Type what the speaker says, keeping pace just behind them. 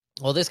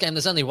Well, this game,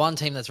 there's only one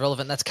team that's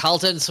relevant. That's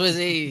Carlton.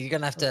 Swizzy, you're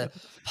going to have to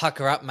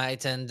pucker up,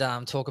 mate, and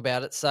talk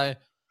about it. So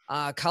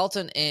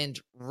Carlton and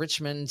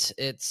Richmond,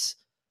 it's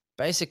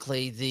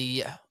basically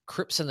the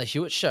Cripps and the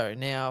Hewitt show.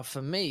 Now,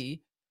 for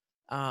me,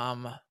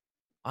 I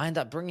end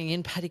up bringing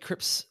in Paddy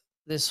Cripps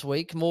this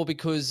week more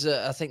because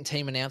I think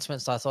team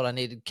announcements, I thought I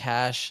needed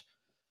cash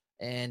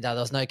and there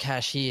was no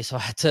cash here. So I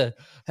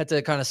had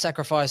to kind of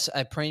sacrifice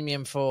a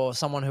premium for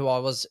someone who I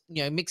was,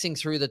 mixing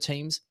through the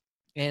teams.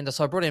 And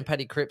so I brought in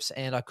Paddy Cripps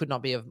and I could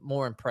not be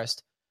more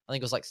impressed. I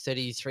think it was like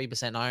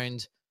 33%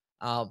 owned.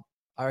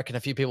 I reckon a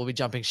few people will be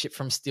jumping ship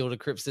from Steele to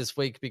Cripps this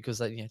week because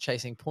they're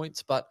chasing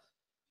points, but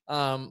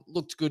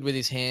looked good with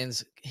his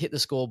hands, hit the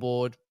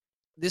scoreboard.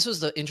 This was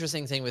the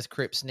interesting thing with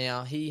Cripps.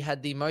 Now, he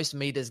had the most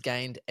meters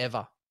gained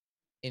ever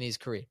in his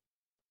career.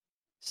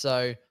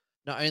 So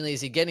not only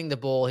is he getting the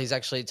ball, he's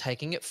actually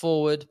taking it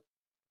forward.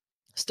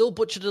 Still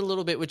butchered it a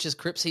little bit, which is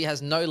Cripps. He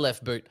has no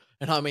left boot,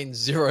 and I mean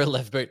zero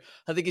left boot.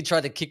 I think he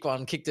tried to kick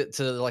one, kicked it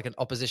to like an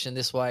opposition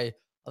this way.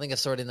 I think I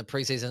saw it in the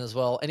preseason as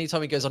well.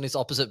 Anytime he goes on his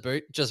opposite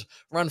boot, just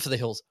run for the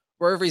hills.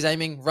 Wherever he's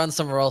aiming, run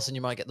somewhere else and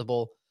you might get the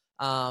ball.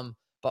 But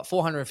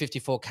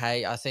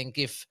 454K, I think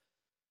if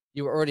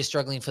you were already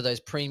struggling for those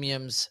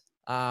premiums,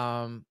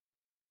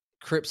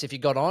 Cripps, if you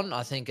got on,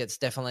 I think it's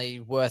definitely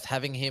worth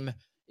having him.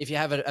 If you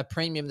have a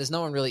premium, there's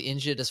no one really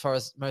injured as far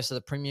as most of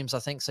the premiums, I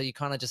think. So you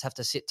kind of just have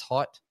to sit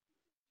tight,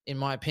 in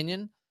my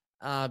opinion,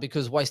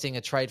 because wasting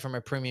a trade from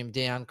a premium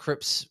down,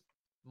 Cripps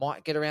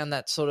might get around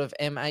that sort of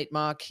M8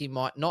 mark. He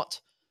might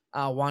not.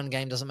 One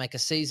game doesn't make a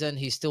season.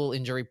 He's still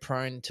injury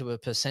prone to a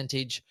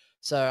percentage.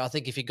 So I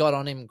think if you got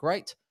on him,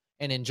 great,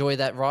 and enjoy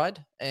that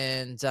ride.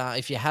 And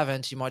if you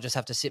haven't, you might just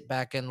have to sit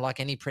back and, like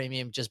any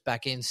premium, just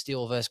back in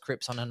Steele versus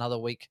Cripps on another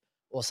week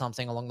or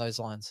something along those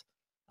lines.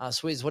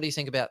 Swizz, what do you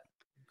think about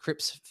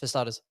Cripps for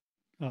starters?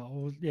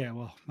 Oh, yeah,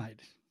 well,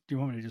 mate, do you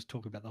want me to just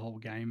talk about the whole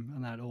game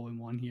and that all in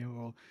one here?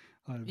 Or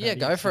yeah,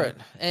 go for it.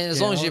 And as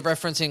long as you're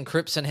referencing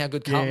Cripps and how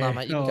good Carlton are,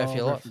 mate, you can go for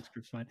your life.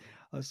 Cripps, mate.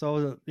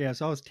 So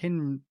I was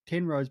 10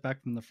 rows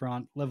back from the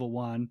front, level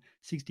 1,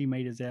 60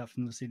 meters out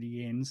from the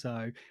city end.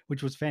 So,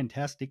 which was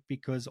fantastic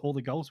because all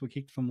the goals were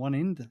kicked from one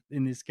end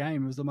in this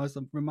game. It was the most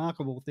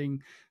remarkable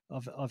thing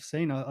I've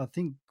seen. I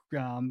think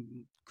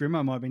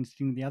Grimo might have been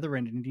sitting at the other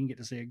end and he didn't get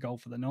to see a goal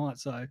for the night.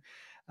 So,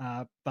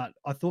 but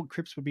I thought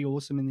Cripps would be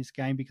awesome in this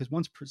game because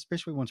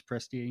especially once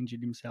Prestia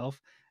injured himself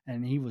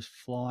and he was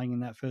flying in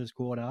that first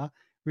quarter,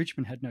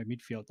 Richmond had no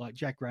midfield. Like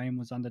Jack Graham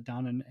was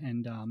underdone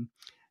and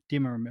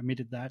Dimmer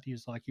admitted that. He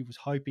was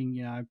hoping,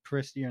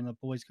 Prestia and the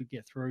boys could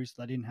get through so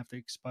they didn't have to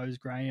expose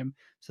Graham.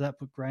 So that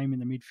put Graham in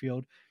the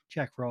midfield.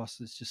 Jack Ross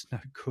is just no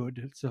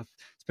good.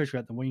 Especially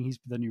at the wing. He's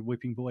the new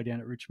whipping boy down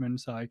at Richmond.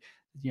 So,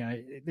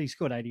 he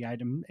scored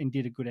 88 and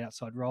did a good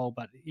outside role,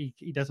 but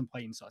he doesn't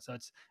play inside. So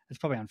it's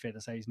probably unfair to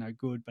say he's no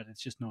good, but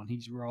it's just not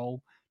his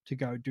role to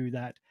go do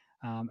that.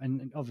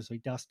 And obviously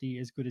Dusty,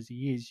 as good as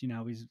he is,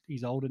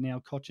 he's older now.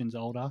 Cochin's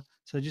older,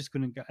 so they're just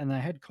going to go. And they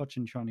had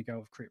Cochin trying to go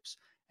with Cripps,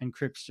 and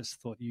Cripps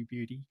just thought, "You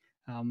beauty."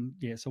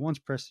 So once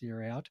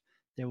Prestia out,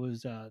 there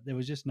was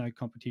just no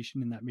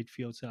competition in that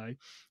midfield. So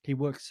he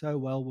worked so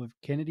well with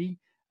Kennedy.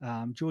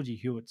 Georgie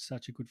Hewitt's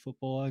such a good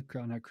footballer.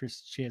 I know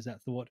Chris shares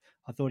that thought.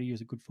 I thought he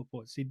was a good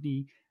footballer at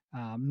Sydney,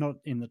 not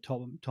in the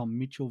Tom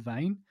Mitchell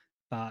vein,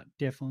 but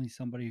definitely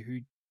somebody who,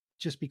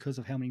 just because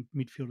of how many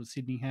midfielders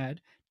Sydney had,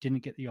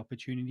 didn't get the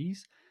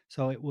opportunities.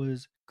 So it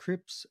was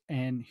Cripps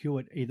and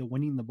Hewitt either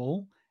winning the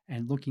ball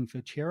and looking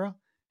for Chera,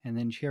 and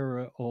then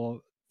Chera or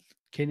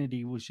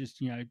Kennedy was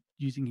just,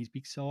 using his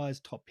big size,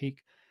 top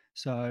pick.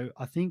 So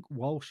I think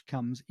Walsh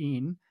comes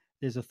in.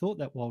 There's a thought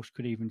that Walsh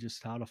could even just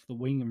start off the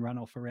wing and run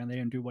off around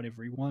there and do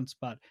whatever he wants,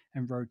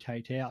 and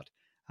rotate out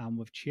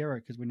with Chera,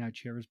 because we know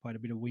Chera's played a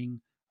bit of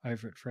wing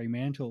over at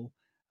Fremantle.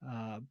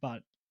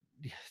 But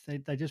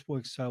they just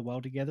worked so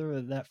well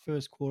together. That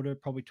first quarter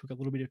probably took a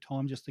little bit of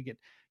time just to get,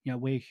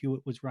 where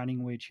Hewitt was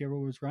running, where Chera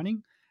was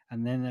running.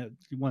 And then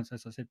once,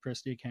 as I said,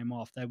 Prestia came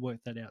off, they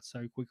worked that out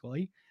so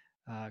quickly.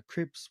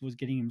 Cripps was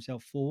getting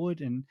himself forward.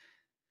 And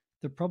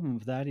the problem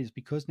with that is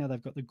because now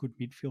they've got the good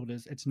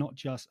midfielders, it's not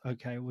just,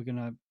 okay, we're going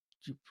to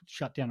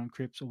shut down on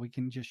Cripps or we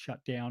can just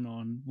shut down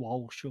on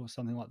Walsh or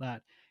something like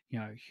that.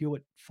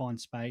 Hewitt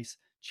finds space.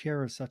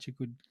 Chera is such a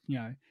good,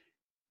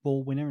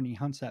 ball winner and he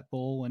hunts that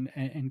ball,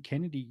 and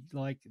Kennedy,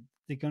 like,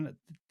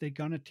 they're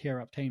gonna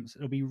tear up teams.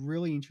 It'll be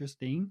really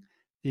interesting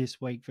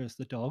this week versus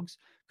the Dogs,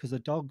 because the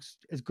Dogs,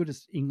 as good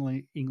as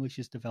English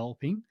is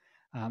developing,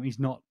 he's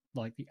not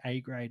like the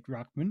A grade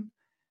ruckman,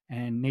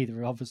 and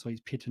neither obviously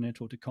is Pittonet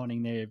or De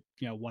Koning.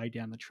 They're way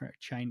down the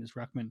chain as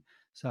ruckman.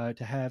 So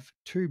to have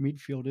two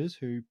midfielders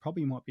who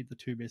probably might be the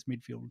two best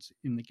midfielders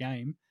in the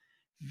game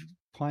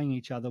playing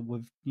each other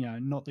with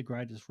not the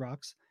greatest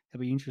rucks,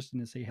 it'll be interesting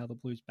to see how the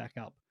Blues back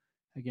up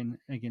again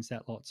against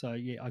that lot. So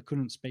yeah, I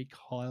couldn't speak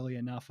highly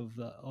enough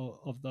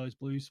of those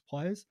Blues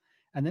players.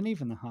 And then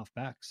even the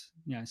halfbacks,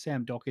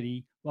 Sam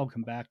Doherty,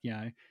 welcome back.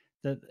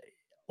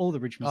 All the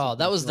Richmond. Oh,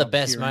 that was the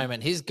best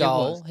moment. His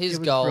goal, it was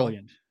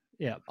brilliant.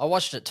 Yeah, I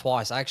watched it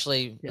twice. I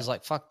actually was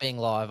like, fuck being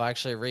live. I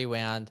actually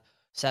rewound,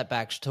 sat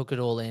back, took it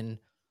all in.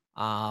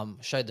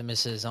 Showed the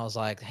missus, and I was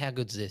like, how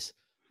good's this?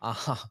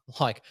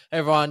 Like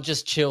everyone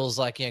just chills,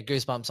 like,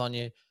 goosebumps on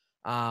you.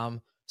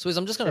 Swizz,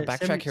 I'm just going to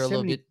backtrack here a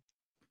little bit.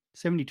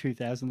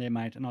 72,000 there,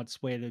 mate, and I'd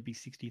swear there'd be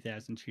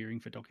 60,000 cheering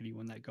for Doherty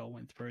when that goal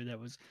went through. That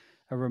was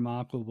a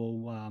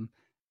remarkable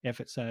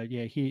effort. So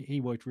yeah,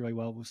 he worked really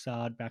well with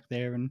Sard back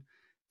there, and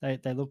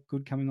they look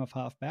good coming off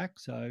half back.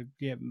 So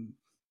yeah,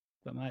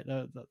 but mate,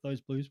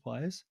 those Blues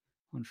players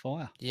on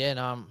fire. Yeah,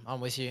 no,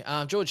 I'm with you.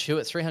 George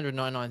Hewitt,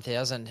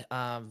 399,000.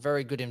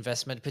 Very good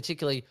investment.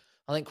 Particularly,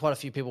 I think quite a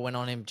few people went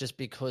on him just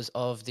because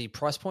of the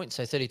price point.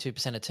 So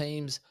 32% of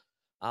teams.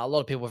 A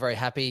lot of people were very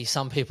happy.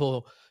 Some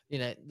people,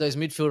 those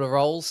midfielder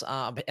roles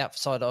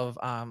outside of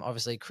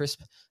obviously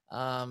Crisp,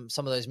 some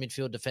of those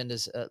midfield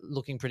defenders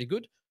looking pretty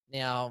good.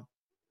 Now,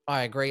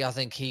 I agree. I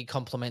think he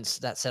complements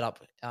that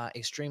setup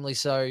extremely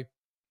so.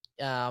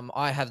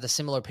 I have the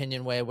similar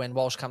opinion where when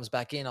Walsh comes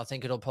back in, I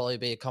think it'll probably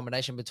be a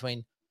combination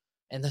between,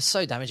 and they're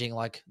so damaging,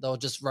 like they'll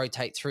just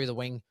rotate through the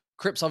wing.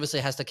 Cripps obviously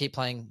has to keep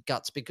playing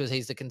guts because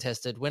he's the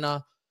contested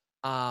winner.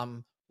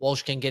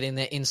 Walsh can get in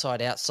there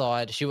inside,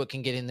 outside. Hewitt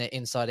can get in there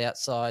inside,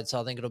 outside. So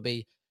I think it'll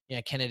be,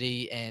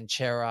 Kennedy and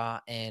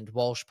Chera and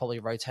Walsh probably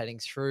rotating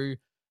through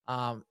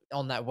on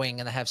that wing.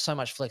 And they have so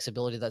much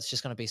flexibility that's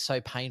just going to be so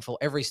painful.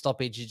 Every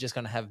stoppage, you're just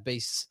going to have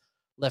beasts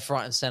left,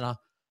 right, and center.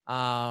 So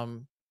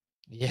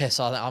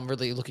I'm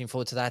really looking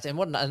forward to that. And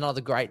what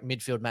another great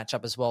midfield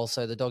matchup as well.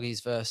 So the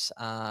Doggies versus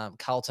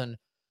Carlton.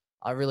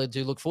 I really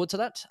do look forward to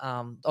that.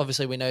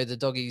 Obviously, we know the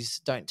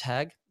Doggies don't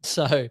tag.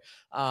 So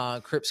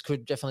Cripps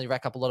could definitely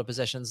rack up a lot of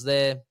possessions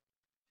there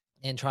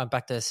and try and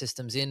back their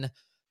systems in.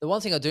 The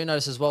one thing I do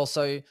notice as well,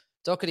 so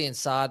Doherty and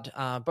Sard,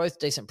 both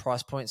decent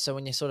price points. So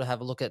when you sort of have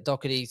a look at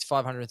Doherty, it's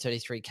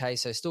 533K,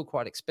 so still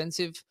quite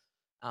expensive.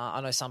 I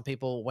know some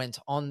people went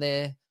on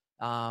there.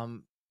 A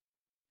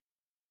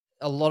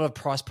lot of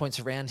price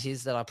points around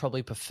his that I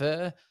probably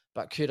prefer,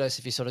 but kudos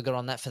if you sort of got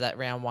on that for that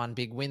round one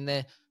big win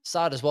there.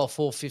 Sard as well,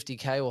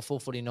 450K or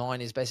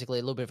 449 is basically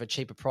a little bit of a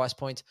cheaper price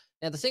point.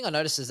 Now, the thing I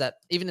noticed is that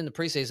even in the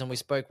preseason, we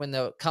spoke when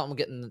Carlton were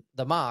getting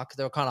the mark,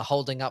 they were kind of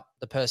holding up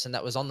the person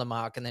that was on the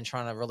mark and then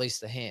trying to release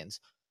the hands.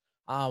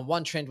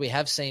 One trend we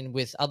have seen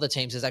with other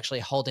teams is actually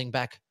holding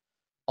back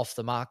off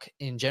the mark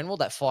in general,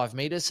 that 5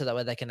 meters, so that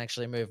way they can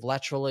actually move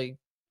laterally,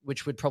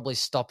 which would probably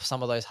stop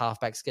some of those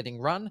halfbacks getting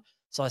run.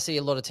 So I see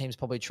a lot of teams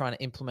probably trying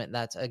to implement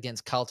that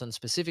against Carlton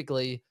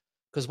specifically,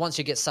 because once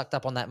you get sucked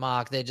up on that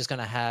mark, they're just going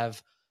to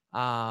have,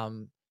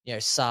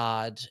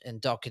 Sard and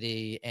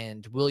Doherty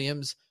and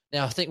Williams.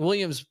 Now, I think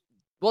Williams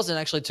wasn't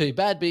actually too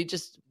bad, but he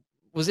just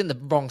was in the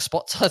wrong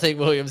spots, I think,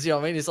 Williams. You know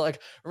what I mean? He's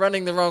like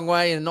running the wrong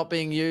way and not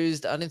being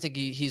used. I don't think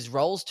his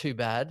role's too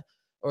bad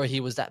or he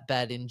was that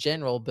bad in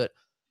general, but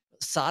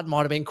Sard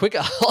might have been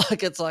quicker.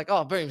 Like it's like,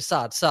 oh, boom,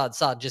 Sard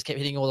just kept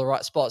hitting all the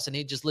right spots and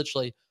he just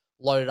literally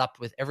loaded up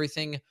with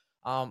everything.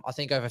 I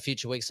think over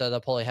future weeks, so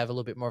they'll probably have a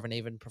little bit more of an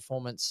even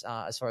performance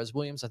as far as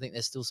Williams. I think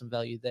there's still some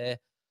value there.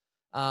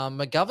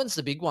 McGovern's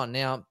the big one.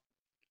 Now,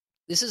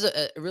 this is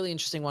a really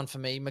interesting one for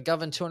me.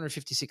 McGovern,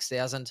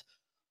 256,000.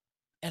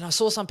 And I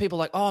saw some people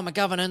like, oh,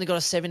 McGovern only got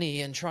a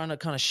 70 and trying to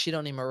kind of shit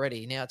on him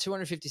already. Now,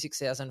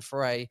 256,000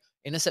 for a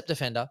intercept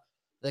defender.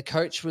 The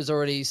coach was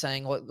already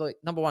saying, look,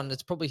 number one,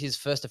 it's probably his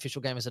first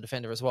official game as a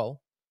defender as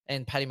well.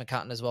 And Paddy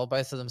McCartan as well.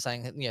 Both of them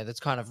saying, that's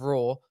kind of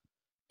raw.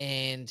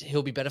 And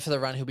he'll be better for the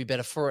run. He'll be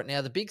better for it.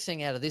 Now, the big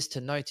thing out of this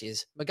to note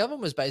is McGovern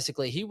was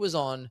basically, he was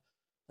on,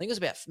 I think it was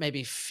about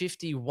maybe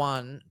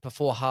 51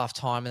 before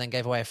halftime and then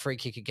gave away a free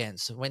kick again.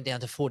 So went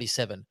down to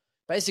 47.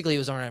 Basically, he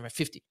was on around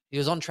 50. He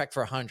was on track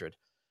for 100.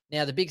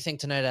 Now, the big thing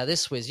to note out of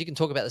this was you can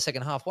talk about the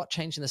second half. What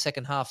changed in the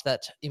second half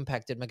that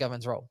impacted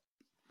McGovern's role?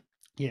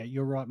 Yeah,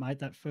 you're right, mate.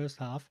 That first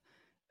half,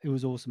 it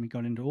was awesome. He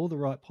got into all the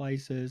right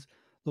places,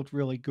 looked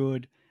really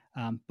good.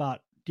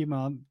 But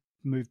Dimmer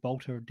moved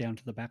Bolter down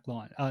to the back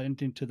line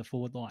and into the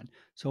forward line.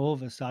 So all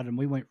of a sudden,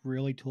 we went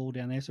really tall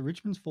down there. So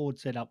Richmond's forward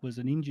setup was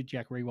an injured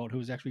Jack Riewoldt who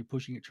was actually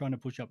pushing it, trying to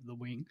push up the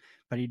wing,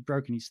 but he'd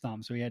broken his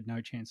thumb, so he had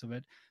no chance of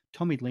it.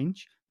 Tommy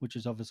Lynch, which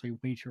is obviously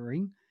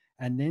metering.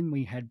 And then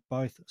we had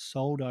both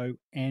Soldo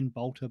and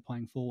Bolter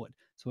playing forward.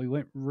 So we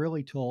went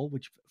really tall,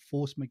 which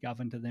forced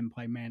McGovern to then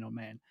play man on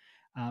man.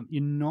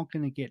 You're not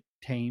going to get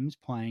teams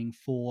playing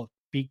four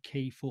big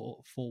key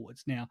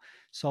forwards. Now,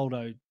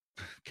 Soldo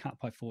can't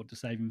play forward to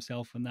save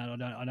himself, and that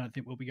I don't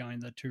think we'll be going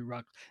the two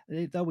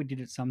rucks. Though we did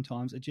it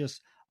sometimes, it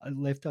just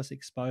left us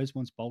exposed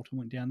once Bolton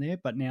went down there.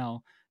 But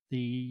now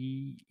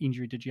the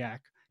injury to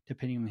Jack,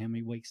 depending on how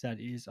many weeks that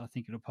is, I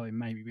think it'll probably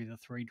maybe be the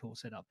 3-tall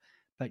setup.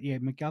 But yeah,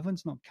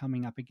 McGovern's not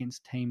coming up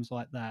against teams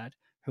like that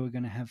who are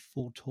going to have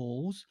 4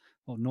 talls.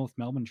 Well, North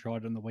Melbourne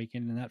tried on the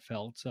weekend and that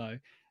failed. So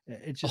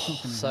it's just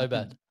not going to so happen.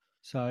 Bad.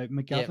 So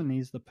McGovern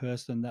is the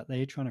person that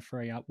they're trying to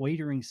free up.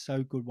 Wiedering's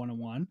so good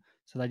one-on-one,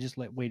 so they just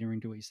let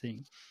Wiedering do his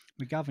thing.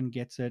 McGovern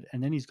gets it,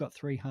 and then he's got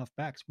 3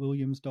 half-backs,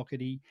 Williams,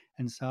 Doherty,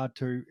 and Sard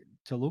to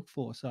look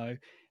for. So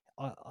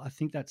I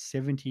think that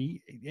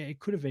 70, it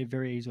could have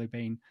very easily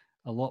been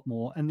a lot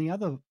more. And the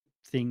other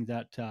thing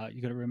that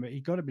you got to remember,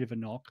 he got a bit of a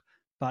knock,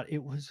 but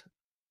it was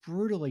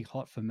brutally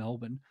hot for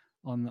Melbourne.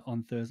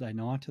 on Thursday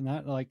night and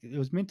that. Like it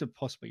was meant to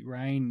possibly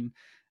rain,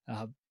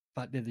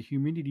 but the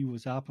humidity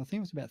was up. I think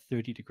it was about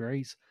 30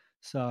 degrees.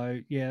 So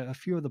yeah, a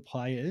few of the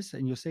players,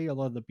 and you'll see a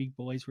lot of the big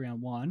boys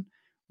round one,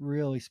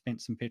 really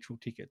spent some petrol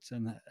tickets,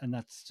 and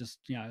that's just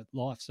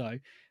life. So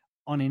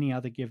on any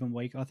other given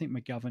week, I think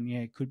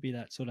McGovern, could be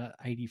that sort of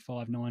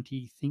 85,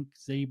 90. Think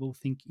Zeeble,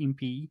 think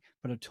Impey,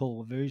 but a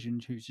taller version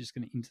who's just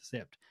going to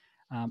intercept.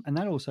 And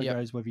that also Yep.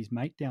 goes with his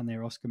mate down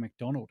there, Oscar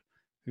McDonald,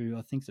 who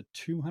I think is a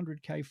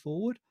 200k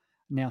forward.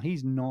 Now,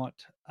 he's not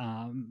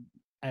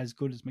as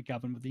good as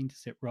McGovern with the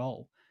intercept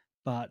role,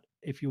 but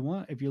if you're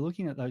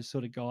looking at those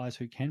sort of guys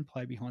who can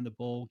play behind the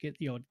ball, get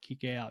the odd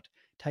kick out,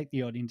 take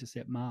the odd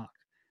intercept mark,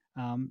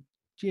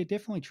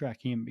 definitely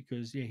track him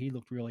because he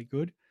looked really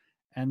good.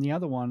 And the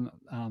other one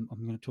I'm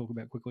going to talk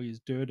about quickly is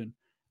Durden,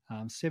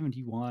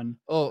 71,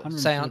 Oh,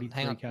 say on,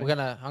 hang on.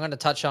 143k. I'm gonna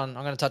touch on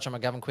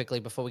McGovern quickly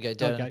before we go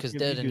Durden, Okay, because you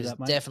Durden do is that,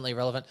 mate. definitely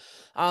relevant.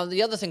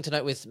 The other thing to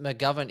note with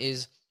McGovern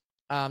is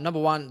number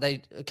one,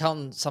 they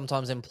Carlton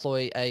sometimes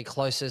employ a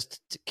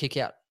closest kick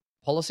out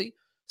policy.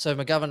 So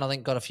McGovern, I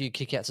think, got a few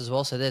kick outs as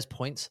well. So there's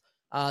points.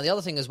 The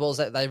other thing as well is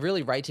that they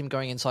really rate him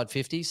going inside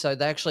 50. So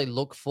they actually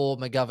look for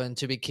McGovern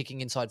to be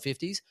kicking inside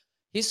 50s.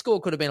 His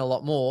score could have been a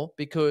lot more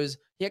because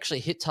he actually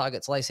hit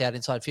targets lace out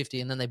inside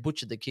 50 and then they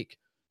butchered the kick.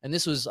 And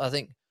this was, I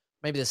think,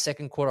 maybe the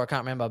second quarter, I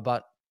can't remember,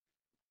 but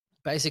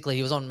basically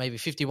he was on maybe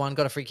 51,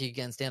 got a free kick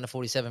against down to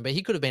 47, but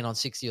he could have been on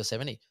 60 or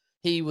 70.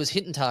 He was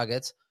hitting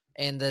targets,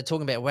 and they're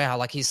talking about, wow,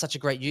 like he's such a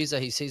great user.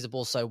 He sees the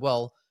ball so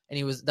well. And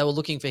they were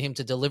looking for him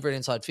to deliver it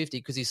inside 50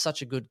 because he's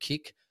such a good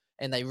kick,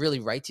 and they really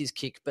rate his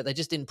kick, but they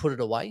just didn't put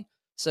it away.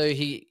 So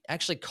he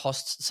actually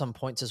costs some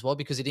points as well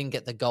because he didn't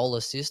get the goal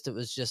assist. It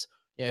was just,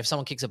 if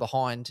someone kicks it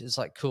behind, it's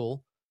like,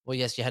 cool. Well,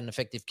 yes, you had an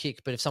effective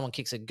kick, but if someone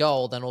kicks a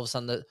goal, then all of a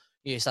sudden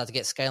you start to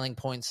get scaling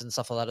points and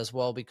stuff like that as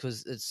well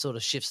because it sort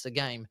of shifts the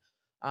game.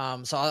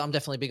 So I'm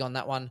definitely big on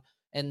that one.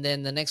 And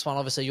then the next one,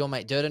 obviously, your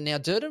mate Durden. Now,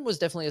 Durden was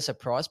definitely a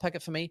surprise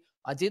packet for me.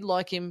 I did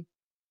like him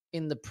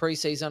in the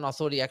preseason. I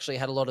thought he actually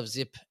had a lot of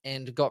zip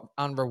and got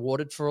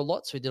unrewarded for a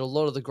lot. So he did a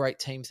lot of the great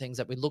team things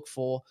that we look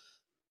for.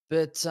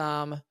 But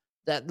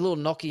that little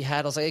knock he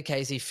had, I was like,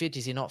 okay, is he fit?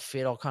 Is he not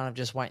fit? I'll kind of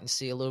just wait and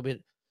see a little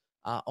bit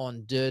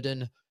on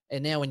Durden.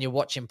 And now when you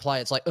watch him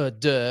play, it's like,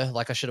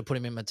 like I should have put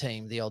him in my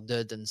team, the old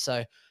Durden.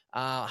 So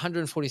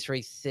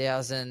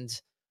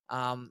 143,000.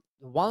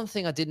 One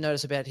thing I did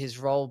notice about his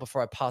role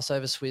before I pass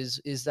over Swizz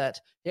is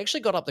that he actually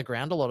got up the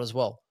ground a lot as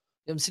well.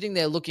 I'm sitting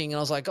there looking, and I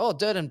was like, "Oh,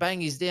 Durden,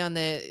 bang! He's down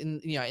there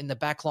in the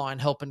back line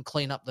helping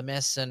clean up the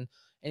mess." And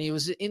he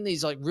was in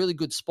these like really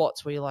good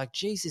spots where you're like,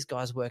 "Geez, this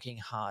guy's working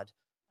hard."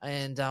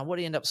 And what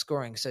did he end up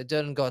scoring? So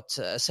Durden got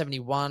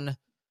 71,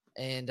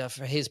 and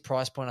for his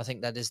price point, I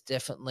think that is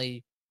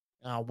definitely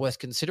worth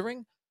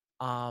considering.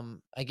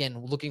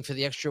 Again, looking for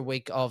the extra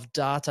week of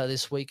data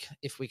this week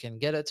if we can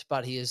get it,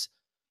 but he is.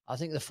 I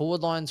think the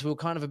forward lines were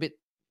kind of a bit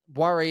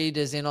worried,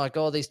 as in like,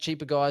 oh, these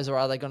cheaper guys, or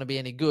are they going to be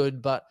any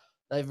good? But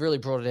they've really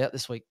brought it out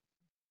this week.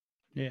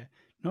 Yeah.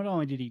 Not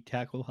only did he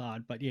tackle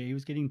hard, but he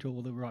was getting to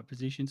all the right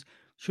positions.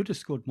 Should have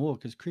scored more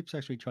because Cripps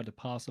actually tried to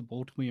pass the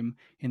ball to him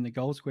in the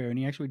goal square, and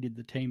he actually did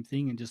the team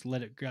thing and just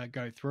let it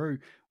go through,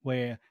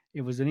 where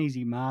it was an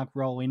easy mark,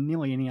 roll in.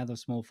 Nearly any other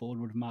small forward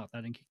would have marked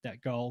that and kicked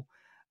that goal.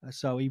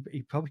 So he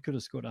probably could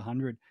have scored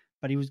 100,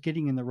 but he was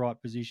getting in the right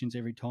positions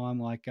every time.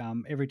 Like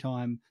every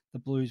time the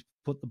Blues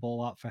put the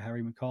ball up for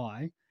Harry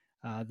Mackay,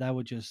 they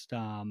were just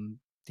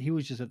he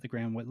was just at the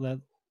ground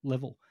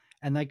level,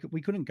 and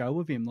we couldn't go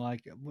with him.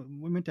 Like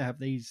we're meant to have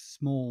these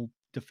small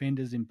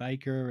defenders in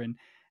Baker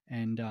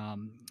and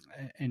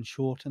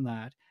Short and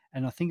that,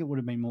 and I think it would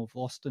have been more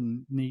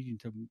Vlastuin needing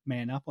to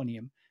man up on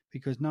him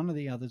because none of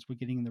the others were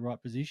getting in the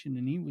right position,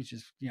 and he was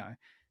just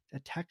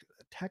attack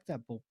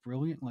that ball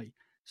brilliantly.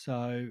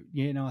 So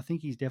I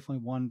think he's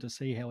definitely one to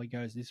see how he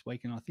goes this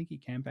week, and I think he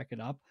can back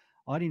it up.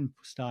 I didn't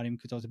start him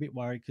because I was a bit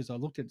worried because I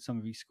looked at some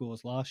of his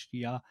scores last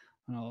year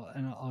and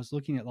I was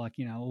looking at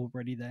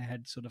already they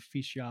had sort of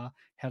Fisher.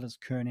 How does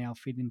Curnow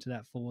fit into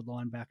that forward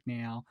line back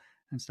now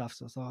and stuff?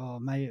 So I was like, oh,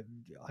 mate,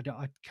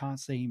 I can't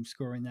see him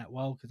scoring that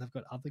well because they've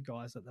got other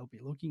guys that they'll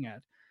be looking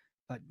at.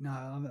 But no,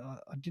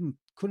 I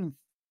couldn't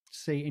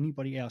see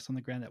anybody else on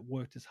the ground that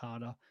worked as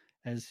harder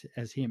as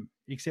him,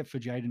 except for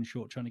Jaden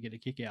Short trying to get a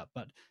kick out.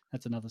 But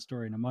that's another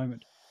story in a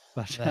moment.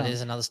 But That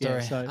is another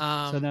story. so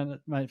now,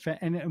 mate,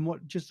 and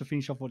what just to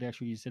finish off what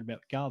actually you said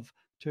about Gov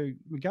too,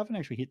 McGovern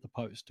actually hit the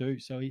post too,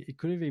 so it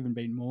could have even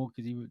been more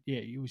because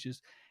he was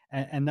just,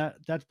 and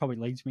that probably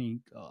leads me.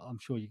 I'm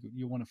sure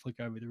you want to flick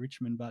over the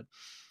Richmond, but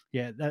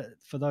that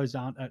for those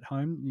aren't at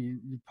home,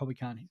 you probably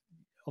can't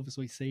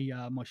obviously see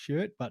my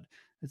shirt, but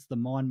it's the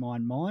mine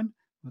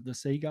with the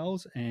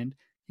seagulls, and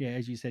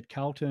as you said,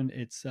 Carlton,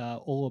 it's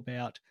all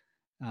about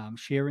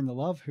sharing the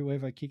love.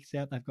 Whoever kicks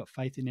out, they've got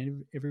faith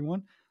in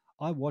everyone.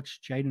 I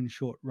watched Jaden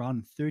Short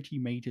run 30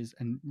 metres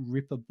and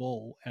rip a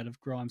ball out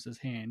of Grimes's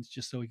hands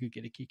just so he could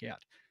get a kick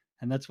out.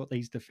 And that's what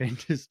these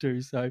defenders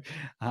do. So,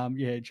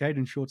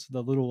 Jaden Short's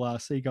the little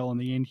seagull on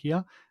the end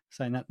here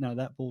saying that, no,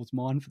 that ball's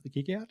mine for the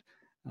kick out.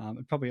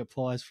 It probably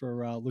applies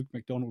for Luke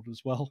McDonald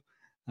as well.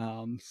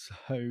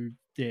 So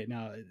yeah,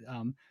 no,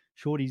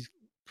 Shorty's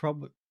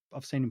probably.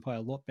 I've seen him play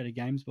a lot better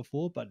games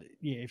before, but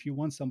yeah, if you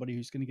want somebody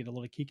who's going to get a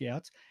lot of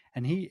kickouts,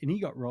 and he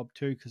got robbed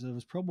too because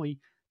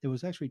there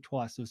was actually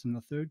twice. There was in the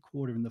third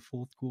quarter and the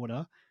fourth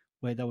quarter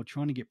where they were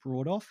trying to get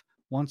Broad off,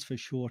 once for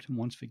Short and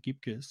once for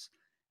Gipkus,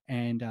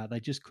 and they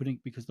just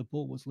couldn't because the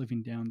ball was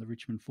living down the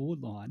Richmond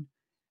forward line.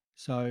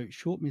 So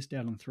Short missed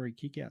out on 3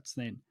 kickouts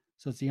then.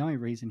 So it's the only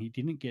reason he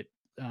didn't get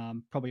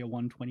probably a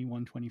 120,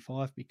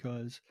 125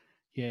 because,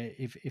 yeah,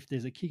 if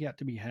there's a kick out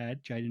to be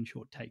had, Jaden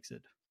Short takes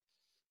it.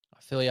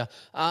 I feel you.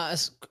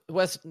 It's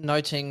worth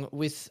noting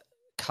with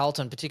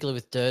Carlton, particularly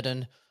with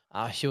Durden,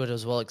 Hewitt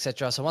as well,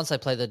 etc. So once they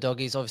play the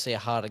Doggies, obviously a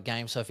harder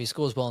game. So if he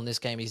scores well in this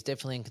game, he's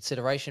definitely in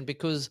consideration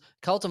because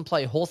Carlton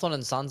play Hawthorn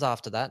and Suns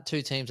after that,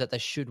 2 teams that they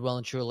should well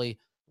and truly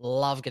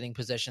love getting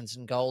possessions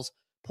and goals.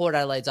 Port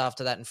Adelaide's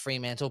after that and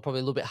Fremantle,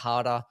 probably a little bit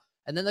harder.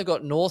 And then they've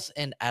got North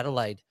and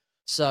Adelaide.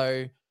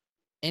 So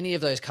any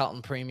of those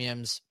Carlton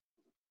premiums,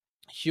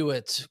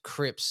 Hewitt,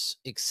 Cripps,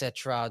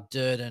 etc.,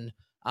 Durden,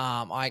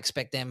 I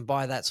expect them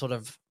by that sort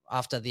of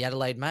after the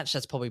Adelaide match.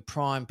 That's probably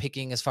prime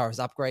picking as far as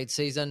upgrade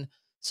season.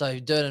 So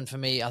Durden for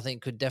me, I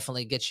think could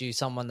definitely get you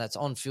someone that's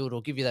on field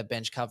or give you that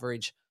bench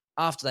coverage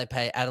after they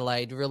pay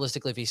Adelaide.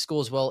 Realistically, if he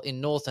scores well in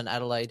North and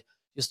Adelaide,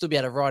 you'll still be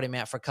able to ride him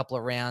out for a couple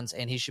of rounds,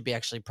 and he should be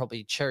actually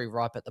probably cherry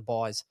ripe at the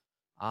buys.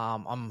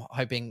 I'm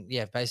hoping,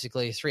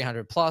 basically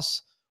 300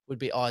 plus would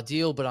be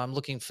ideal, but I'm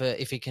looking for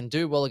if he can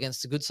do well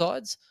against the good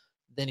sides,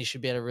 then he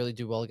should be able to really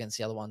do well against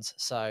the other ones.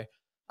 So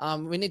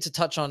we need to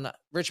touch on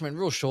Richmond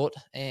real short.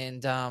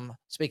 And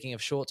speaking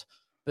of short,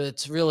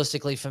 but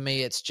realistically for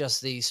me, it's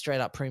just the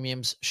straight up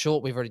premiums.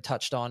 Short, we've already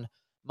touched on.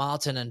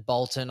 Martin and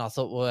Bolton, I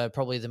thought were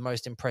probably the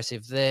most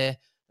impressive there.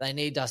 They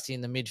need Dusty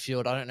in the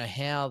midfield. I don't know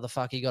how the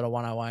fuck he got a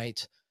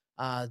 108.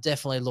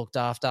 Definitely looked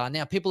after.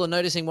 Now, people are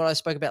noticing what I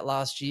spoke about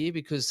last year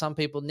because some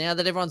people, now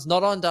that everyone's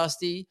not on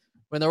Dusty,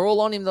 when they're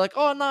all on him, they're like,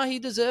 oh, no, he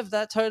deserved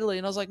that totally.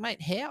 And I was like,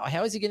 mate, how?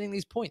 How is he getting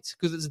these points?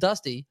 Because it's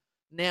Dusty.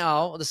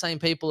 Now, the same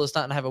people are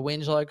starting to have a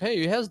whinge like,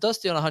 hey, how's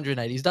Dusty on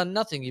 180? He's done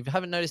nothing. You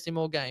haven't noticed him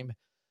all game.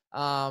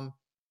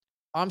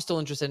 I'm still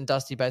interested in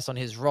Dusty based on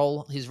his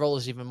role. His role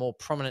is even more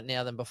prominent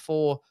now than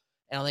before.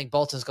 And I think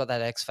Bolton's got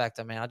that X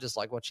factor, man. I just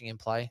like watching him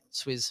play.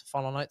 Swizz,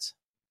 final notes?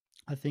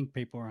 I think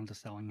people are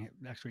underselling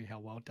actually how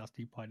well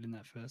Dusty played in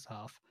that first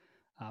half.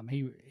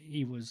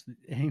 He was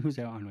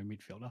our only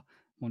midfielder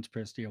once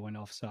Prestia went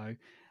off. So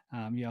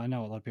I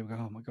know a lot of people go,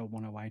 oh my god,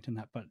 108 and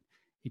that, but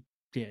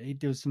there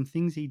was some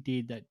things he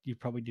did that you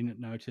probably didn't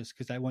notice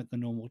because they weren't the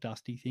normal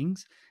Dusty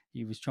things.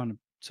 He was trying to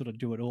sort of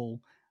do it all.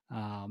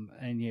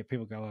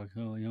 People go,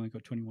 oh, he only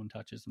got 21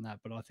 touches and that.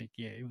 But I think,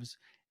 it was,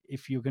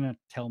 if you're going to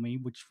tell me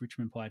which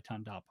Richmond player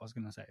turned up, I was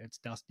going to say it's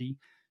Dusty.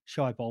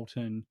 Shy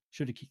Bolton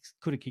could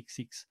have kicked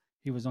 6.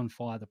 He was on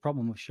fire. The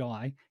problem with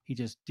Shy, he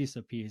just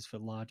disappears for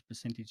large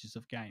percentages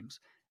of games.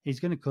 It's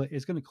going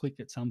to click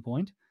at some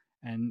point,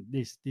 and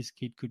this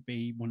kid could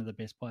be one of the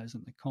best players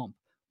in the comp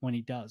when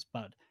he does.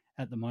 But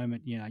at the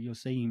moment, you'll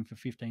see him for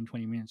 15,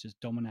 20 minutes just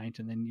dominate,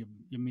 and then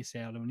you miss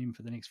out on him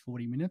for the next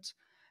 40 minutes.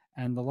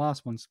 And the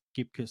last one's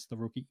Gipkus, the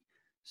rookie.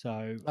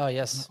 So, oh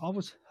yes,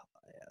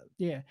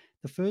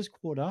 the first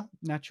quarter,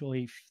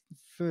 naturally,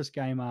 first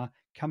gamer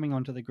coming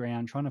onto the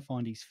ground, trying to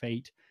find his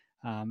feet.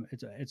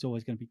 It's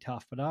always going to be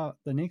tough. But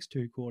the next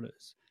 2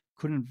 quarters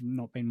couldn't have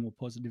not been more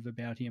positive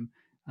about him.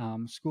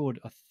 Scored,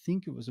 I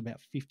think it was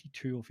about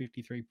 52 or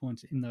 53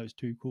 points in those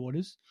 2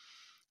 quarters.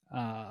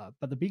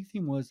 But the big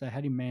thing was they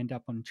had him manned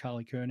up on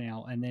Charlie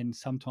Curnow and then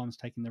sometimes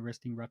taking the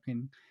resting ruck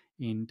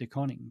in De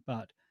Koning.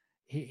 But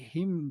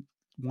him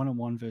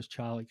one-on-one versus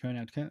Charlie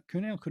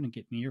Curnow couldn't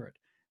get near it.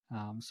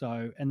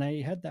 And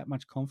they had that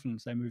much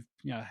confidence. They moved,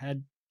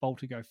 had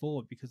Bolter go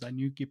forward because they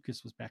knew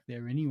Gipkus was back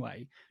there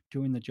anyway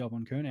doing the job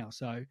on Curnow.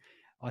 So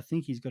I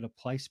think he's got a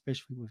place,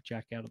 especially with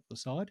Jack out at the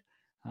side,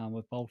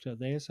 with Bolter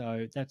there.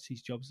 So that's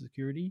his job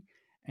security.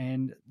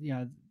 And,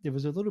 there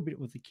was a little bit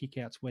with the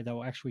kickouts where they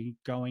were actually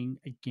going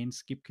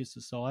against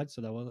Gipkus' side. So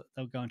they were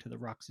going to the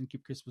rucks and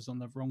Gipkus was on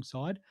the wrong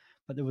side.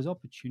 But there was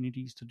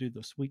opportunities to do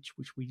the switch,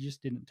 which we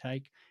just didn't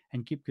take.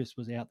 And Gipkus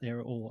was out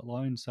there all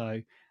alone.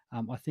 So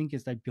I think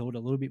as they build a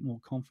little bit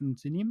more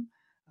confidence in him,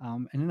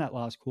 and in that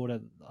last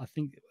quarter, I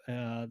think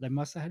they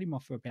must have had him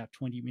off for about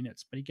 20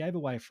 minutes. But he gave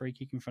away a free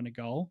kick in front of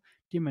goal.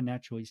 Dimmer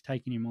naturally is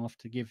taking him off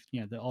to give,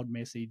 the odd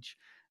message,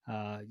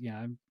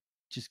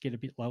 just get a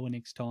bit lower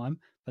next time.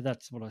 But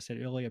that's what I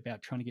said earlier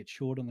about trying to get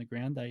short on the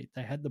ground. They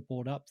had the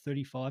board up,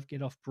 35,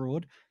 get off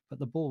Broad, but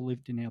the ball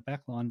lived in our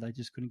back line. They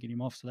just couldn't get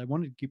him off. So they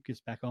wanted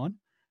Gipkus back on.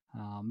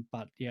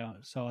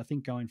 So I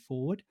think going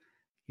forward,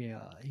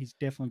 he's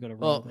definitely got a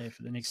role there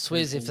for the next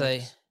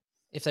Swizz,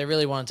 if they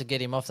really wanted to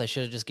get him off, they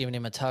should have just given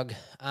him a tug.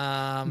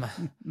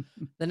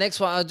 The next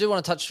one, I do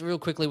want to touch real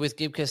quickly with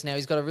Gipkus. Now,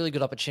 he's got a really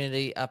good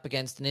opportunity up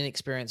against an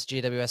inexperienced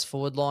GWS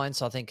forward line.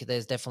 So I think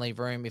there's definitely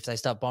room if they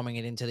start bombing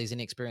it into these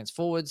inexperienced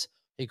forwards.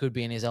 He could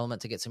be in his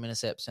element to get some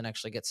intercepts and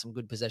actually get some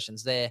good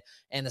possessions there.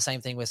 And the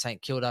same thing with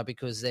St Kilda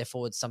because their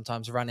forwards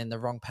sometimes run in the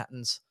wrong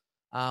patterns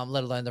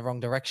let alone the wrong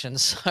direction.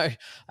 So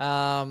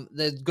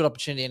there's good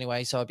opportunity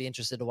anyway. So I'd be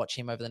interested to watch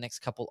him over the next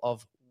couple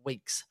of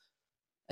weeks.